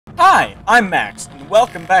Hi, I'm Max, and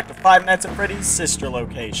welcome back to Five Nights at Freddy's sister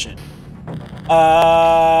location.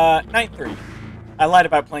 Night 3. I lied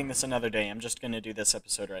about playing this another day. I'm just gonna do this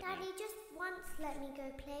episode right now. Daddy just once let me go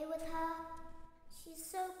play with her. She's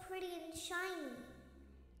so pretty and shiny.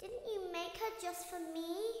 Didn't you make her just for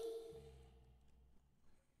me?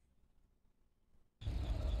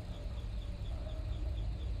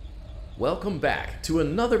 Welcome back to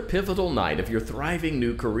another pivotal night of your thriving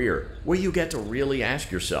new career, where you get to really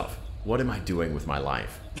ask yourself, what am I doing with my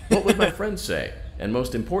life? What would my friends say? And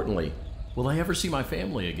most importantly, will I ever see my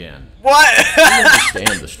family again? What? We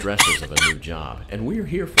understand the stresses of a new job, and we're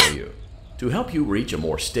here for you. To help you reach a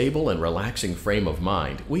more stable and relaxing frame of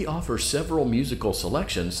mind, we offer several musical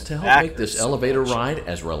selections to help make this elevator ride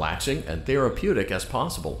as relaxing and therapeutic as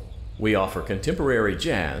possible. We offer contemporary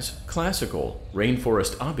jazz, classical,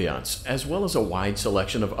 rainforest ambiance, as well as a wide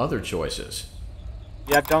selection of other choices.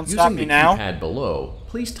 Yeah, don't stop me now. Using the keypad below,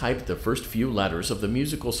 please type the first few letters of the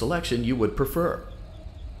musical selection you would prefer.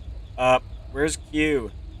 Where's Q?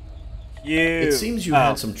 Q. It seems you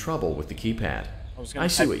had some trouble with the keypad. I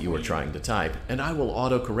see what you were Q. trying to type, and I will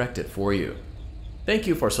auto-correct it for you. Thank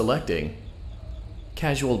you for selecting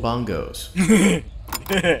Casual Bongos.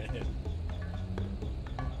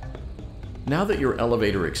 Now that your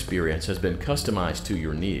elevator experience has been customized to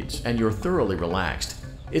your needs and you're thoroughly relaxed,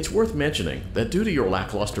 it's worth mentioning that due to your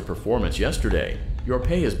lackluster performance yesterday, your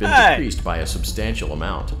pay has been decreased by a substantial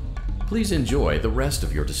amount. Please enjoy the rest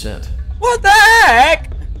of your descent. What the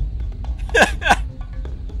heck?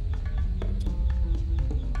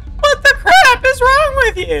 What the crap is wrong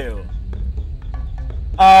with you?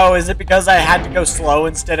 Oh, is it because I had to go slow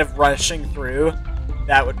instead of rushing through?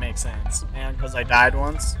 That would make sense. And because I died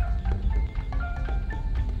once.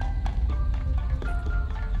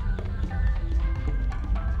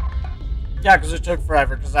 Yeah, because it took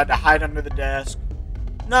forever, because I had to hide under the desk.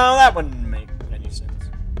 No, that wouldn't make any sense.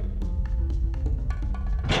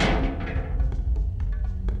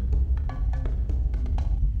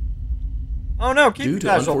 Oh no, keep Due the to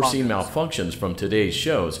casual unforeseen bongos. malfunctions from today's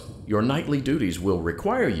shows, your nightly duties will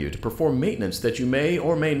require you to perform maintenance that you may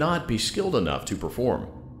or may not be skilled enough to perform.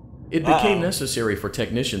 It became necessary for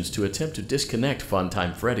technicians to attempt to disconnect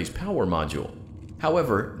Funtime Freddy's power module.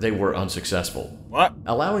 However, they were unsuccessful. What?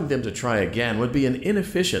 Allowing them to try again would be an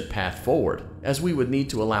inefficient path forward, as we would need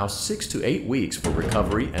to allow 6 to 8 weeks for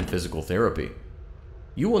recovery and physical therapy.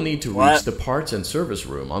 You will need to reach the parts and service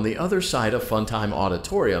room on the other side of Funtime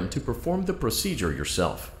Auditorium to perform the procedure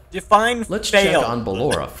yourself. Define Let's fail. check on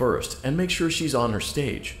Ballora first and make sure she's on her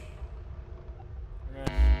stage.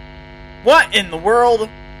 What in the world?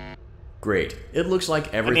 Great. It looks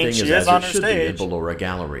like everything is as it should be in Ballora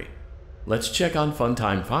Gallery. Let's check on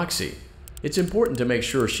Funtime Foxy. It's important to make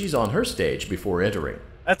sure she's on her stage before entering.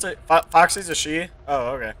 That's it. Foxy's a she? Oh,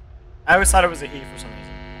 okay. I always thought it was a he for some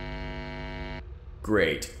reason.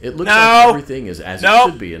 Great. It looks like everything is as it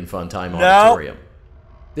should be in Funtime Auditorium.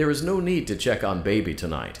 There is no need to check on Baby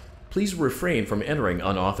tonight. Please refrain from entering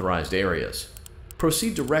unauthorized areas.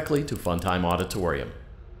 Proceed directly to Funtime Auditorium.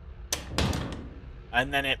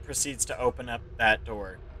 And then it proceeds to open up that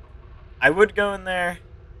door. I would go in there,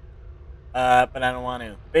 but I don't want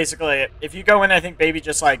to. Basically, if you go in, I think Baby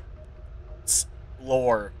just, like,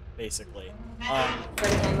 lore, basically.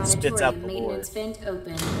 Spits out the lore.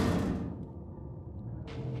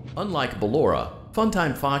 Unlike Ballora,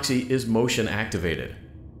 Funtime Foxy is motion activated.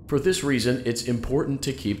 For this reason, it's important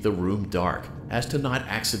to keep the room dark, as to not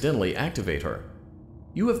accidentally activate her.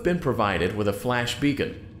 You have been provided with a flash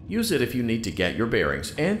beacon. Use it if you need to get your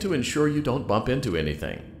bearings and to ensure you don't bump into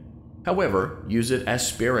anything. However, use it as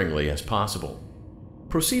sparingly as possible.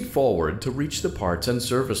 Proceed forward to reach the parts and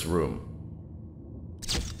service room.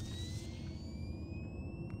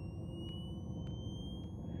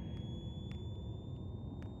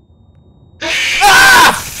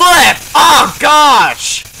 Flip! Oh,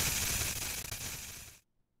 gosh!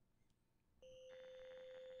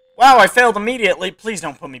 Wow, I failed immediately. Please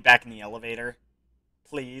don't put me back in the elevator.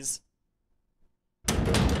 Please.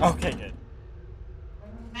 Okay, good.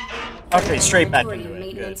 Okay, straight back into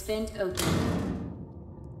it. Good.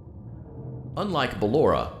 Unlike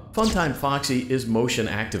Ballora, Funtime Foxy is motion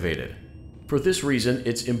activated. For this reason,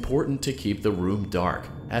 it's important to keep the room dark,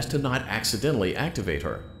 as to not accidentally activate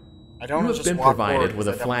her. You have been provided with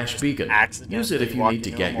a flash beacon. Use it if you need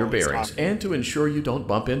to get your bearings and to ensure you don't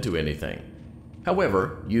bump into anything.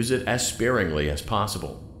 However, use it as sparingly as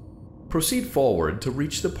possible. Proceed forward to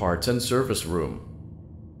reach the parts and service room.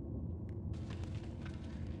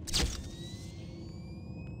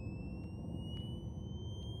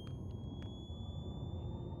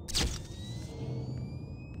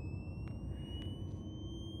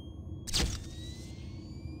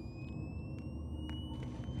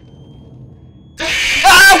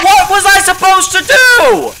 supposed to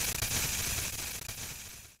do?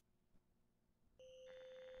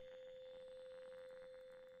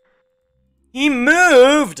 He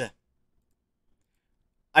moved.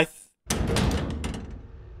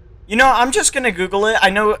 You know, I'm just gonna Google it. I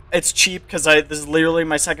know it's cheap because this is literally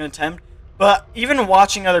my second attempt. But even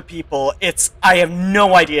watching other people, I have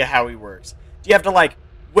no idea how he works. Do you have to, like,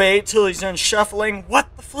 wait till he's done shuffling? What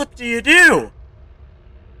the flip do you do?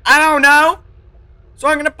 I don't know. So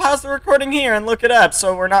I'm gonna pause the recording here and look it up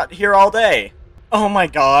so we're not here all day. Oh my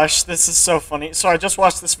gosh, this is so funny. So I just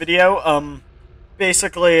watched this video.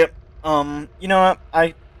 Basically, you know what?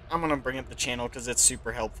 I'm gonna bring up the channel because it's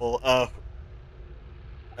super helpful.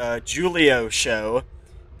 Julio show.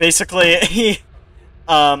 Basically, he,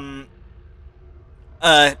 because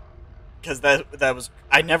that was,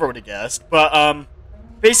 I never would have guessed, but,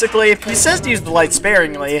 basically, if he says to use the light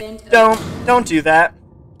sparingly, don't do that.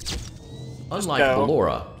 Unlike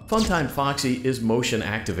Ballora, Funtime Foxy is motion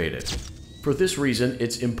activated. For this reason,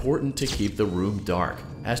 it's important to keep the room dark,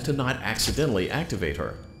 as to not accidentally activate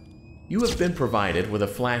her. You have been provided with a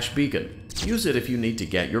flash beacon. Use it if you need to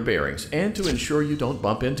get your bearings and to ensure you don't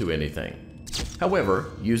bump into anything.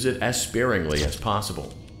 However, use it as sparingly as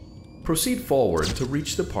possible. Proceed forward to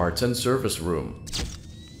reach the parts and service room.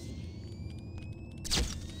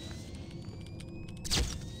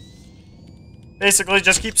 Basically,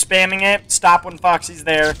 just keep spamming it. Stop when Foxy's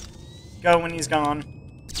there. Go when he's gone.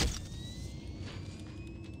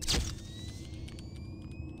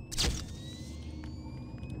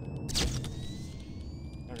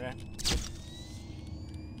 Okay.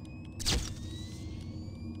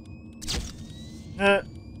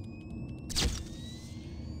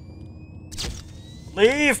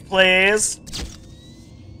 Leave, please.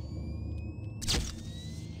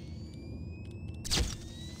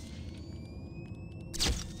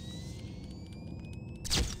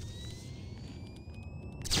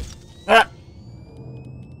 Ah.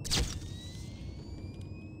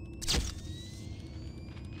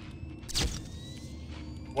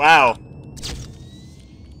 Wow.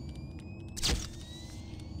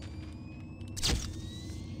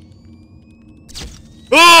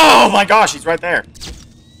 Oh my gosh, he's right there.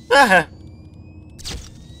 Ah,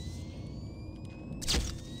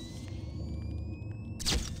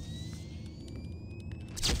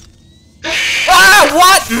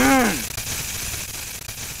 what?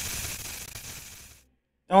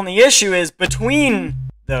 The only issue is between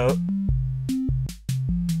though.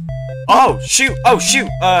 Oh shoot! Oh shoot!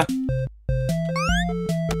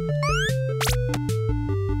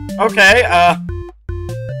 Okay.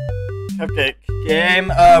 Cupcake game.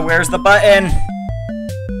 Where's the button?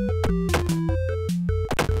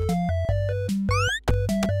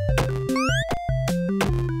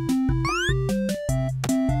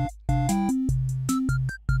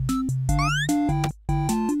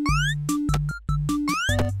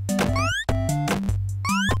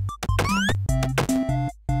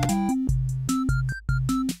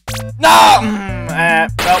 No!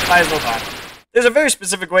 Well, might as well not. There's a very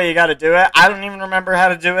specific way you gotta do it. I don't even remember how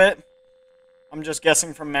to do it. I'm just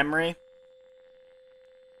guessing from memory.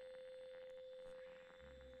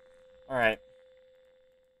 Alright.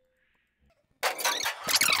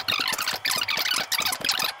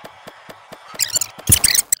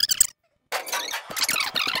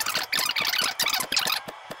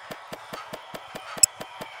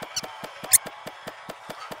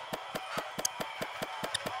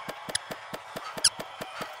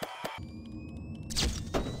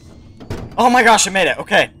 Oh my gosh, I made it.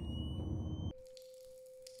 Okay.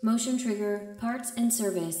 Motion trigger, parts and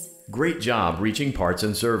service. Great job reaching parts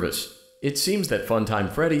and service. It seems that Funtime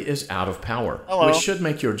Freddy is out of power, Hello. which should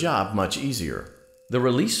make your job much easier. The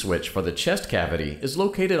release switch for the chest cavity is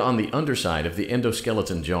located on the underside of the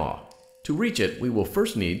endoskeleton jaw. To reach it, we will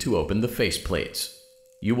first need to open the face plates.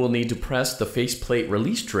 You will need to press the faceplate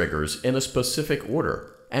release triggers in a specific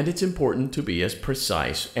order, and it's important to be as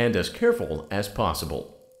precise and as careful as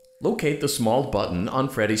possible. Locate the small button on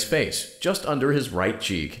Freddy's face, just under his right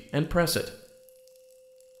cheek, and press it.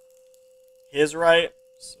 His right.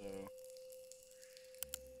 So.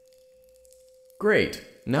 Great.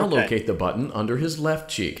 Now Okay. locate the button under his left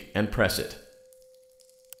cheek and press it.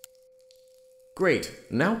 Great.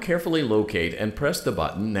 Now carefully locate and press the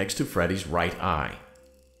button next to Freddy's right eye.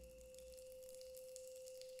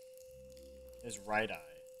 His right eye.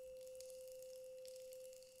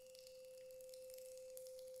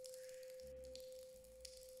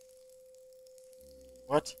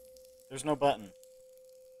 What? There's no button.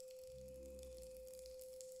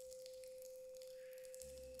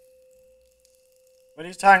 What are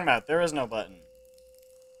you talking about? There is no button.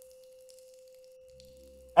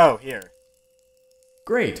 Oh, here.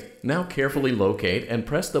 Great! Now carefully locate and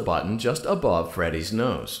press the button just above Freddy's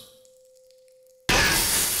nose.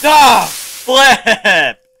 Ah!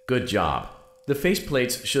 Flip! Good job. The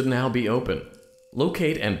faceplates should now be open.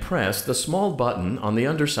 Locate and press the small button on the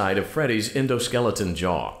underside of Freddy's endoskeleton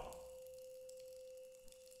jaw.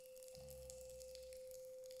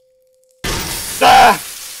 Ah!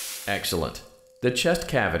 Excellent. The chest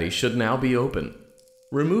cavity should now be open.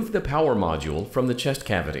 Remove the power module from the chest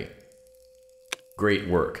cavity. Great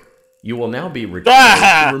work. You will now be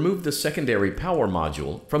required to remove the secondary power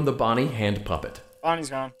module from the Bonnie hand puppet. Bonnie's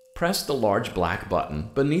gone. Press the large black button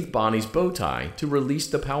beneath Bonnie's bow tie to release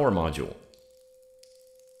the power module.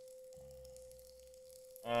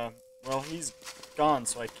 Well, he's gone,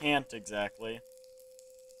 so I can't exactly.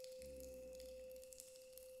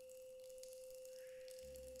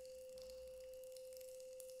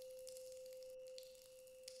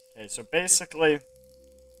 Okay, so basically...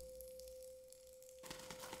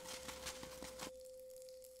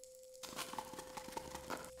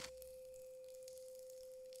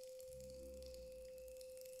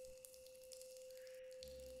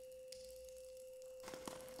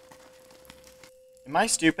 Am I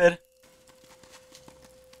stupid?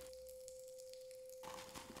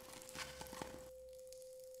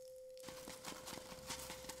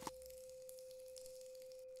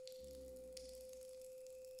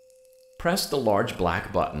 Press the large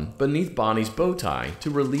black button beneath Bonnie's bow tie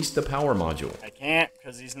to release the power module. I can't,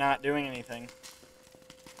 because he's not doing anything.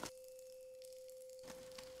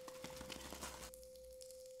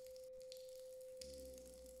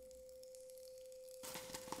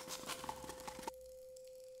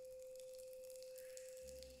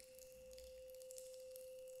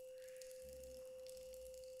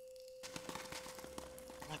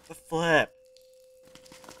 What the flip?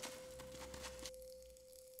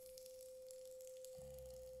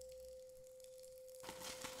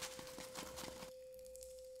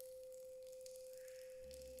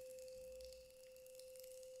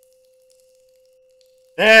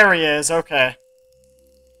 There he is, okay.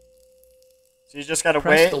 So you just gotta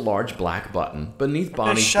Press wait. the large black button beneath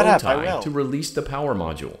Bonnie's shut bow up, I tie will. to release the power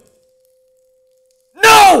module.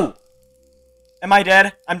 No! Am I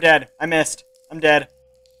dead? I'm dead. I missed. I'm dead.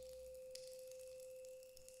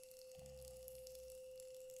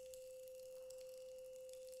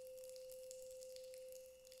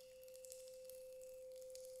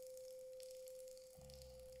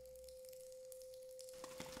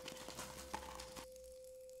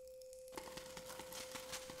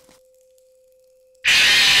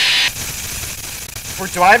 Or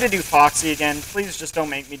do I have to do Foxy again? Please just don't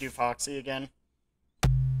make me do Foxy again.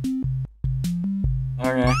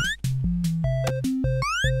 Okay.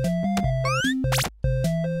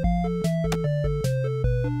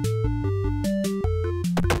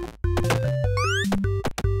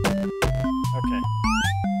 Okay.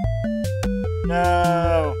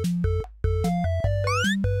 No!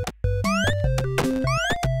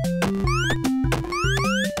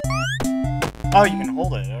 Oh, you can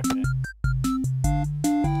hold it, okay.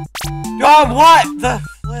 Oh, what the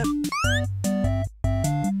flip?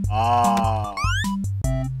 Ah.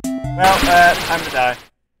 Well, time to die.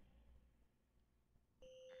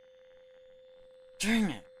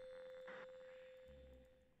 Dang it.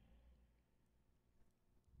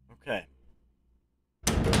 Okay.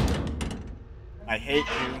 I hate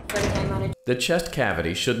you. The chest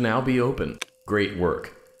cavity should now be open. Great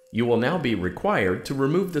work. You will now be required to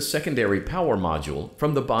remove the secondary power module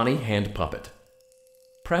from the Bonnie hand puppet.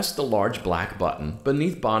 Press the large black button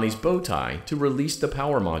beneath Bonnie's bow tie to release the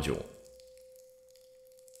power module.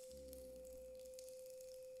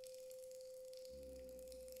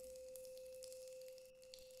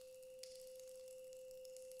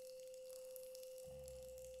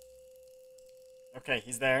 Okay,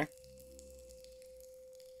 he's there.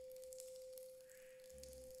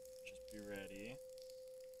 Just be ready.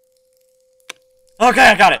 Okay,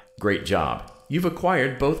 I got it! Great job. You've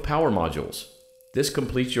acquired both power modules. This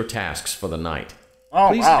completes your tasks for the night. Oh,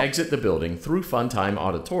 Please wow. exit the building through Funtime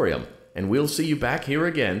Auditorium, and we'll see you back here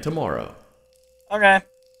again tomorrow. Okay.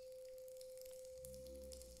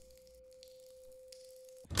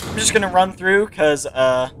 I'm just gonna run through, cause,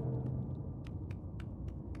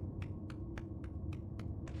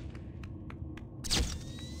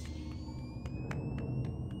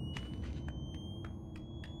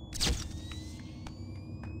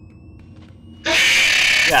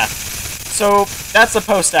 yeah. So, that's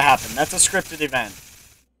supposed to happen. That's a scripted event.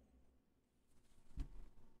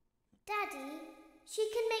 Daddy, she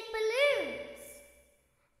can make balloons.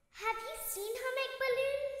 Have you seen her make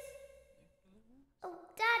balloons? Oh,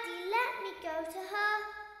 Daddy, let me go to her.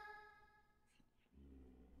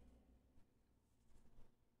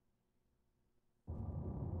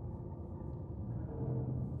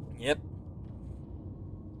 Yep.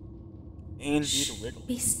 And be to wiggle.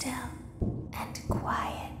 Be still and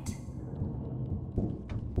quiet.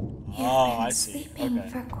 You've Oh, been I see. sleeping Okay.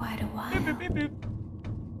 for quite a while. Boop, boop, boop, boop.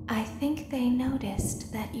 I think they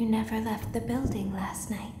noticed that you never left the building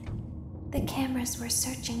last night. The cameras were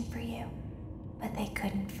searching for you, but they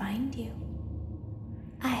couldn't find you.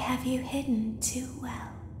 I have you hidden too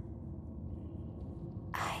well.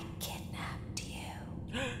 I kidnapped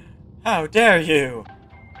you. How dare you!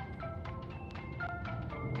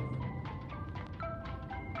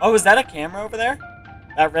 Oh, is that a camera over there?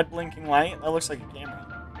 That red blinking light? That looks like a camera.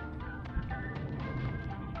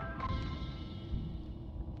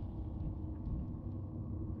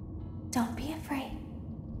 Don't be afraid.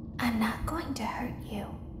 I'm not going to hurt you.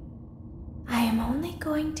 I am only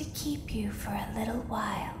going to keep you for a little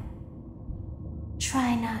while.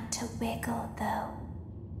 Try not to wiggle, though.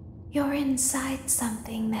 You're inside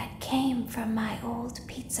something that came from my old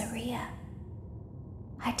pizzeria.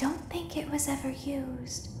 I don't think it was ever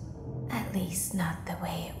used. At least not the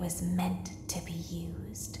way it was meant to be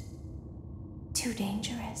used. Too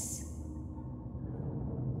dangerous.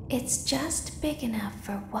 It's just big enough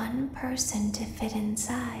for one person to fit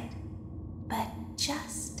inside, but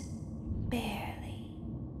just barely.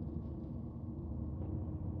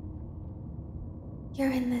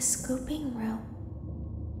 You're in the scooping room.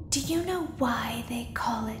 Do you know why they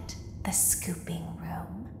call it the scooping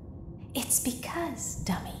room? It's because,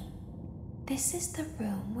 dummy, this is the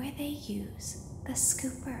room where they use the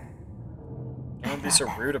scooper. Don't be thought so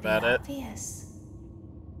that rude would be about it. obvious.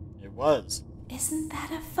 It was. Isn't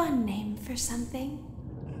that a fun name for something?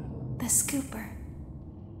 The scooper.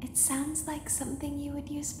 It sounds like something you would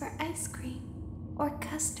use for ice cream, or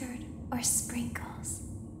custard, or sprinkles.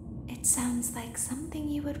 It sounds like something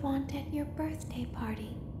you would want at your birthday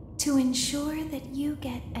party to ensure that you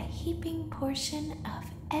get a heaping portion of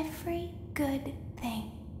every good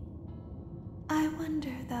thing. I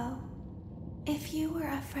wonder, though, if you were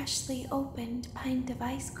a freshly opened pint of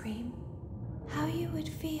ice cream, how you would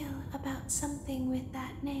feel about something with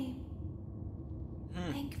that name.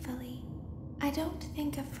 Thankfully, I don't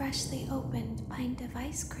think a freshly opened pint of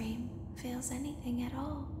ice cream feels anything at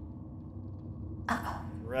all. Uh-oh.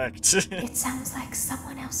 Correct. It sounds like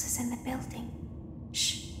someone else is in the building.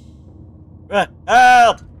 Shh. Help!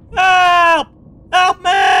 Help! Help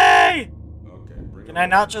me! Okay, bring Can it I over.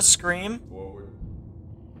 not just scream? Forward.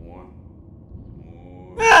 One.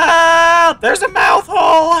 More. Help! There's a mouth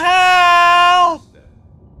hole! Help! Step.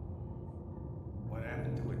 What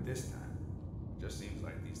happened to it this time? Just seems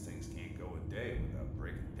like these things can't go a day without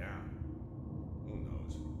breaking down. Who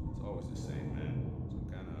knows? It's always the same, man.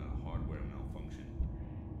 Some kind of hardware malfunction.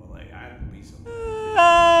 Well, hey, I have to be somewhere.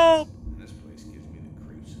 Help! And this place gives me the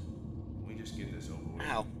creeps. Can we just get this over with?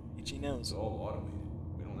 Ow. Itchy It's nose. all automated.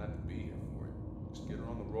 We don't have to be here for it. Just get her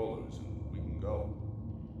on the rollers and we can go.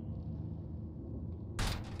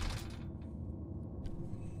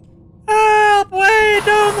 Help! Wait!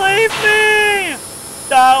 Don't leave me!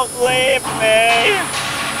 Don't leave me!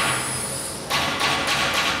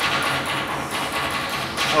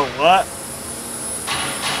 Oh, what?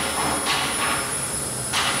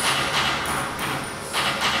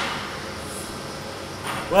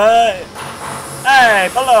 What? Hey,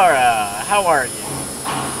 Ballora! How are you?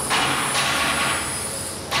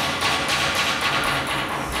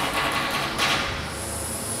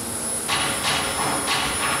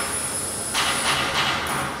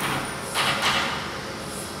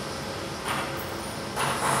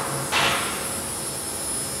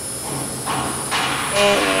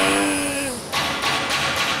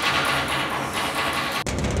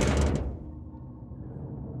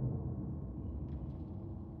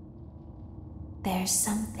 There's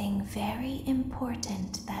something very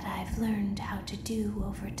important that I've learned how to do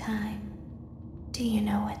over time. Do you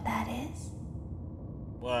know what that is?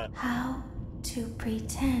 What? How to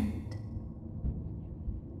pretend.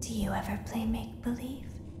 Do you ever play make-believe?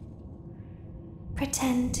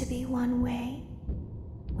 Pretend to be one way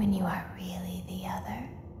when you are really the other.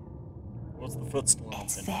 What's the footstool?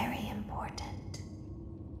 It's very important.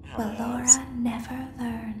 Oh, Well, nice. Laura never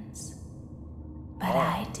learns. But Oh.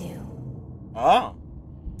 I do. Oh.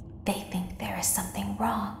 They think there is something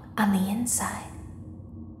wrong on the inside.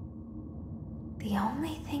 The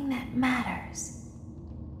only thing that matters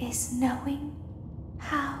is knowing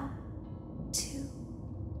how to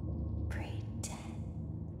pretend.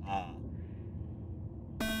 Ah.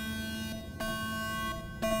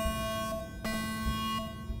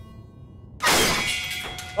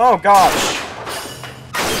 Oh gosh.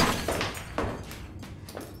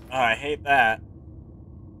 Oh, I hate that.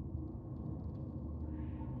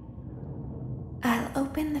 I'll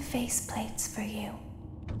open the faceplates for you.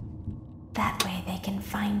 That way they can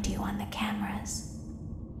find you on the cameras.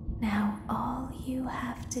 Now all you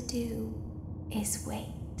have to do is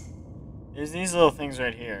wait. There's these little things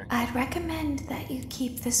right here. I'd recommend that you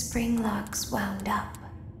keep the spring locks wound up.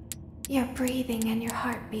 Your breathing and your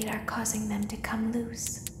heartbeat are causing them to come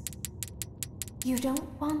loose. You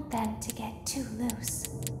don't want them to get too loose.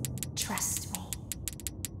 Trust me.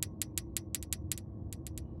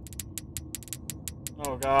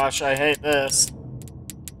 Oh gosh, I hate this.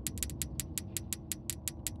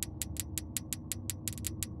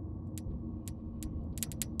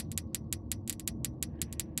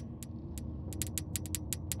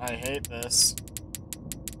 I hate this.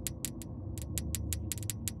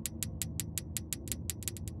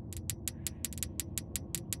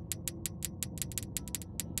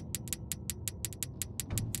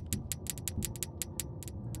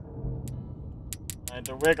 I had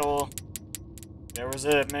to wiggle. There was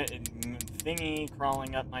a thingy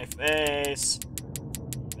crawling up my face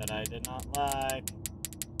that I did not like.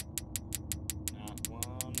 Not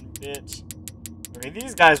one bit. Okay,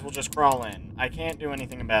 these guys will just crawl in. I can't do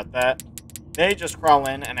anything about that. They just crawl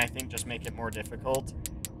in, and I think just make it more difficult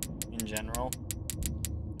in general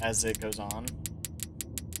as it goes on.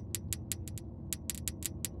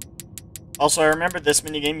 Also, I remember this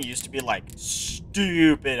minigame used to be, like,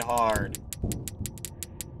 stupid hard.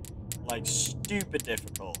 Like, stupid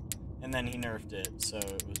difficult. And then he nerfed it, so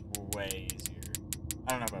it was way easier.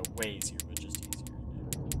 I don't know about way easier, but just easier.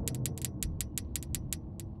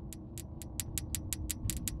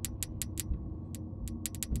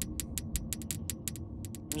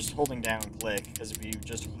 I'm just holding down click, because if you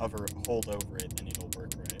just hold over it, then it'll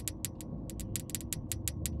work right.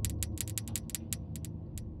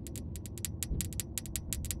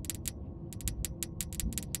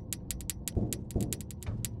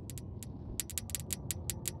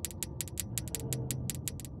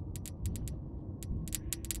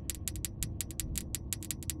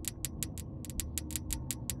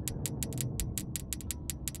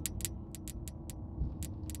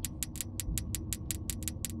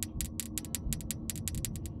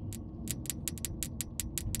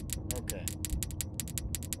 Okay.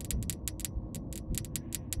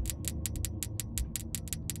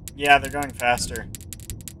 Yeah, they're going faster.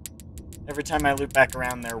 Every time I loop back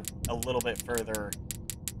around, they're a little bit further.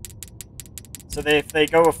 So if they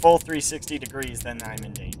go a full 360 degrees, then I'm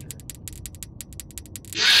in danger.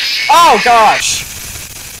 Oh, gosh!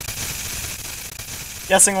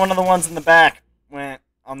 Guessing one of the ones in the back went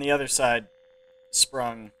on the other side,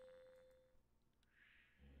 sprung.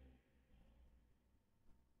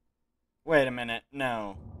 Wait a minute,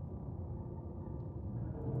 no.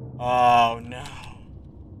 Oh, no.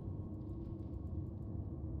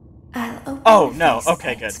 I'll open Oh, the no, faceplates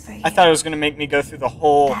okay, good. for you. I thought it was going to make me go through the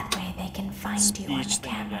whole That way they can find you on the speech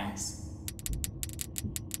thing again. cameras.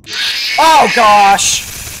 Oh, gosh!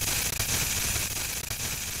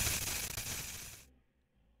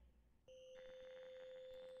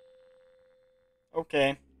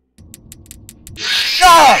 Okay.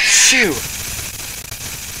 Oh, shoot!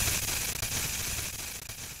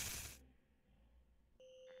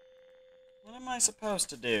 What am I supposed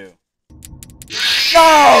to do?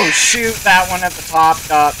 Oh, shoot! That one at the top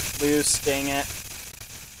got loose, dang it.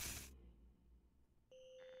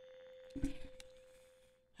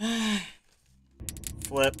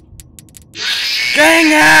 Flip. Dang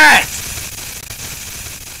it!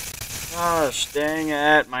 Gosh, dang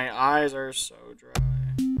it. My eyes are so dry.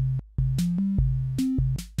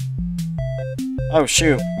 Oh,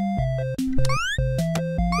 shoot.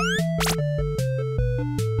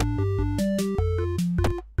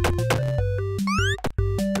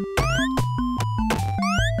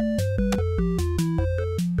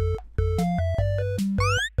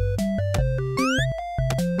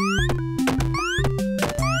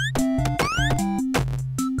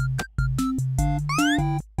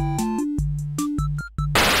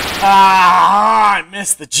 Ah, I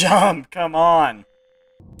missed the jump. Come on.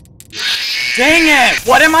 Dang it!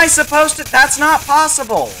 What am I supposed to... That's not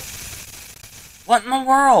possible! What in the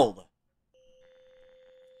world?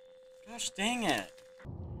 Gosh, dang it.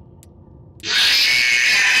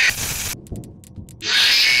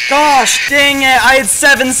 Gosh, dang it! I had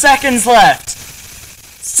 7 seconds left!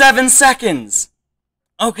 7 seconds!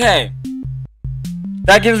 Okay.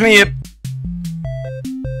 That gives me a...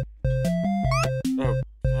 Oh,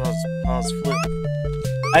 pause, flip.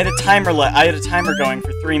 I had a timer going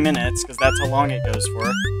for 3 minutes, because that's how long it goes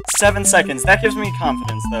for. 7 seconds. That gives me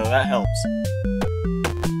confidence, though. That helps.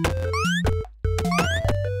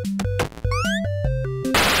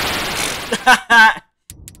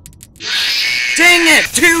 Dang it!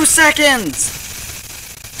 2 seconds!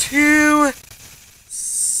 2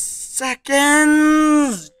 seconds!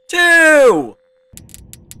 2!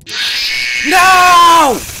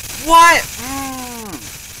 No! What?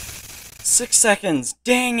 6 seconds.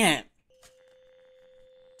 Dang it.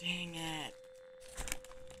 Dang it.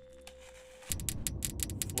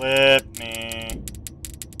 Flip me.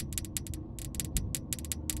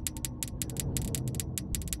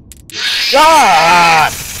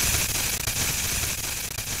 God!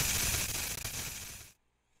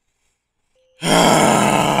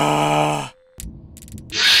 No!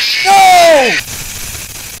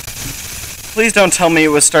 Please don't tell me it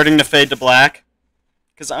was starting to fade to black.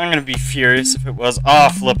 Because I'm gonna be furious if it was. Oh,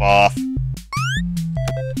 flip off.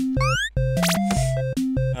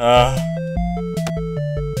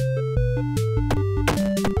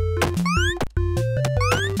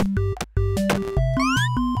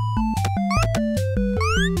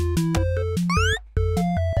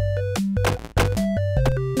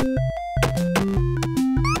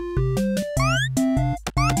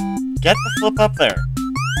 Get the flip up there.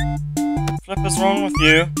 Flip is wrong with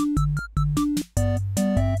you.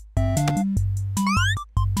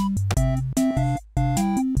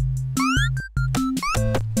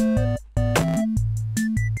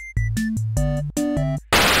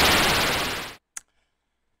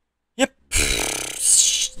 Yep.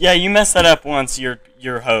 Yeah, you messed that up once, you're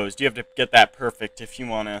hosed. You have to get that perfect if you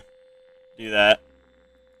want to do that.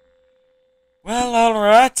 Well,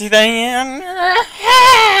 alrighty then.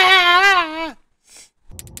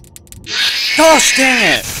 Gosh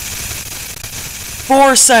dang it!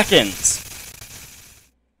 4 seconds.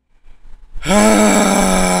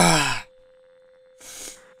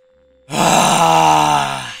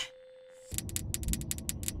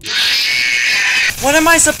 What am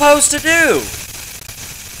I supposed to do?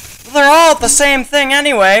 They're all the same thing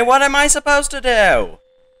anyway. What am I supposed to do?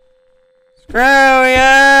 Screw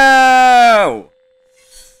you!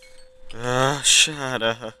 Shut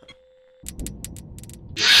up.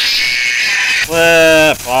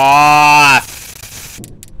 Flip off!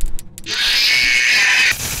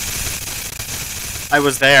 I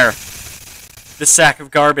was there. The sack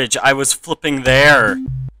of garbage. I was flipping there.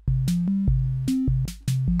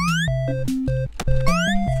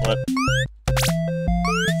 Flip.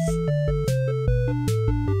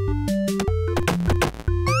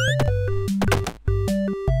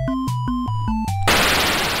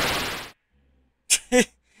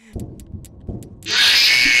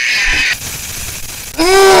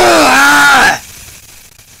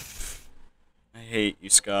 I hate you,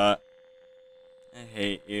 Scott. I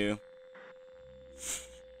hate you.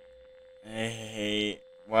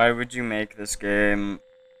 Why would you make this game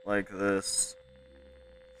like this?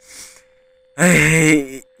 I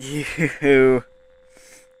hate you.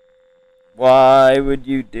 Why would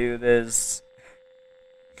you do this?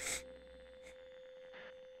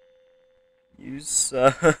 You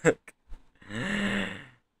suck.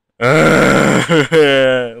 Why?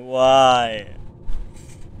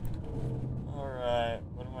 Alright,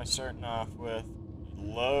 what am I starting off with?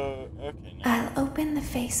 Low. Okay, no. I'll open the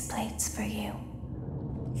faceplates for you.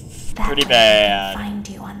 Pretty bad. I can find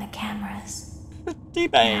you on the cameras. Pretty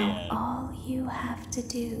bad. Now all you have to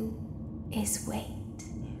do is wait.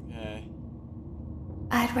 Okay.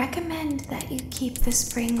 I'd recommend that you keep the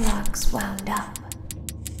spring locks wound up.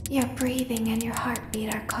 Your breathing and your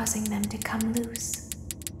heartbeat are causing them to come loose.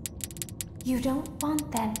 You don't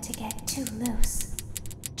want them to get too loose.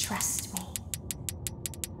 Trust me.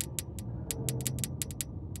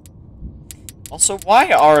 Also,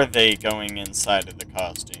 why are they going inside of the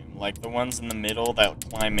costume? Like the ones in the middle that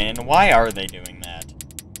climb in, why are they doing that?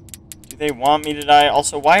 Do they want me to die?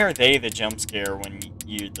 Also, why are they the jump scare when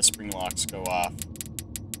the spring locks go off?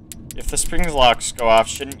 If the spring locks go off,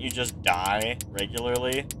 shouldn't you just die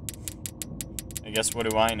regularly? I guess what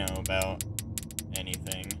do I know about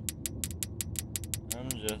anything? I'm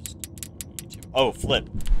just... Oh, flip.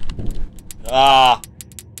 Ah!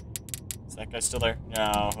 Is that guy still there?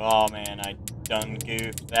 No. Oh man, I done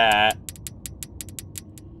goofed that.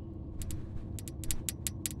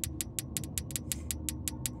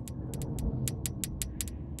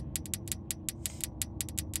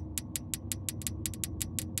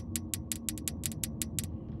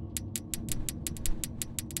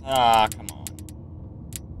 Ah, come on.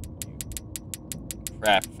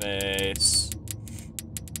 Crap face.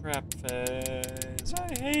 Crap face.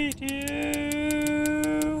 I hate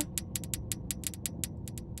you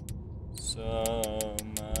so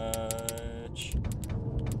much.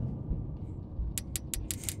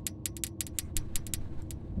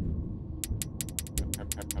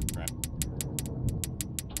 Crap.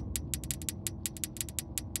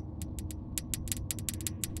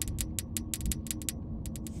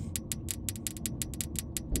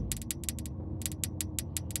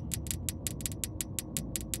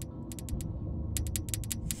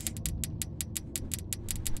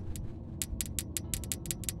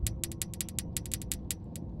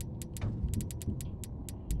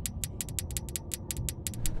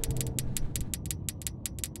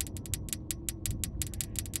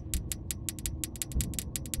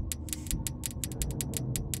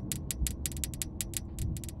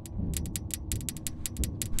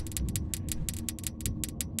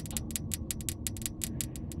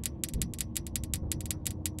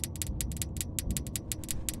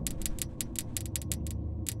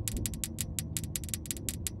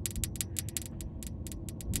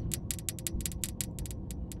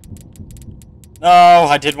 No,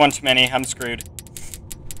 I did one too many. I'm screwed.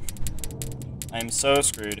 I'm so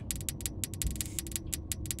screwed.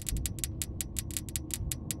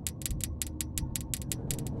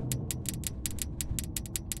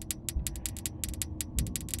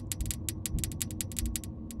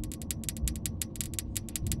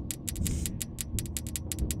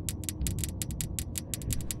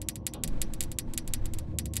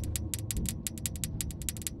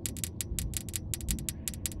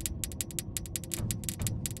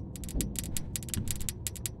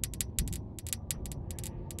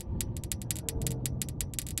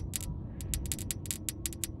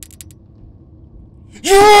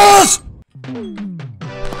 Yes!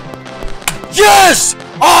 Yes!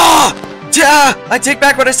 Ah! I take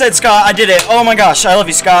back what I said, Scott. I did it. Oh my gosh, I love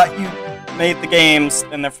you, Scott. You made the games,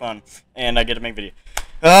 and they're fun. And I get to make video.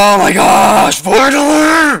 Oh my gosh,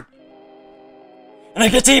 finally! And I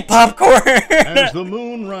get to eat popcorn! As the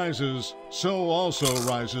moon rises, so also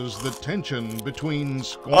rises the tension between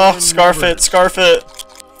Scorn Oh, scarf it, scarf it.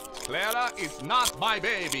 Clara is not my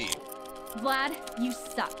baby. Vlad, you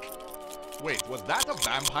suck. Wait, was that a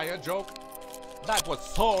vampire joke? That was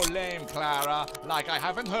so lame, Clara. Like I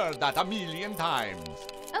haven't heard that a million times.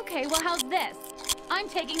 Okay, well, how's this? I'm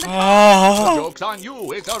taking the The Oh. joke's on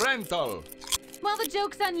you. It's a rental. Well, the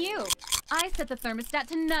joke's on you. I set the thermostat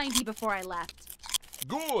to 90 before I left.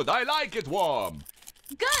 Good. I like it warm.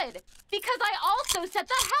 Good, because I also set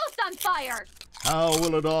the house on fire. How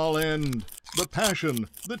will it all end? The passion,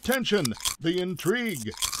 the tension, the intrigue.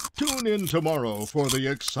 Tune in tomorrow for the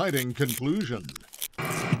exciting conclusion.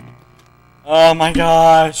 Oh my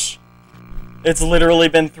gosh. It's literally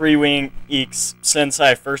been 3 weeks since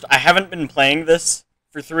I haven't been playing this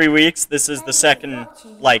for 3 weeks. This is the second,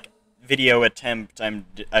 like, video attempt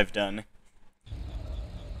I've done.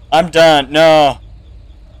 I'm done. No.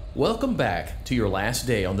 Welcome back to your last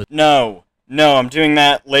day on the... No. No, I'm doing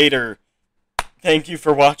that later. Thank you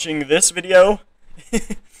for watching this video.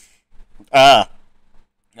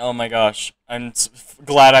 Oh my gosh. I'm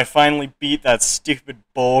glad I finally beat that stupid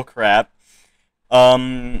bull crap.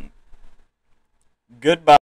 Goodbye.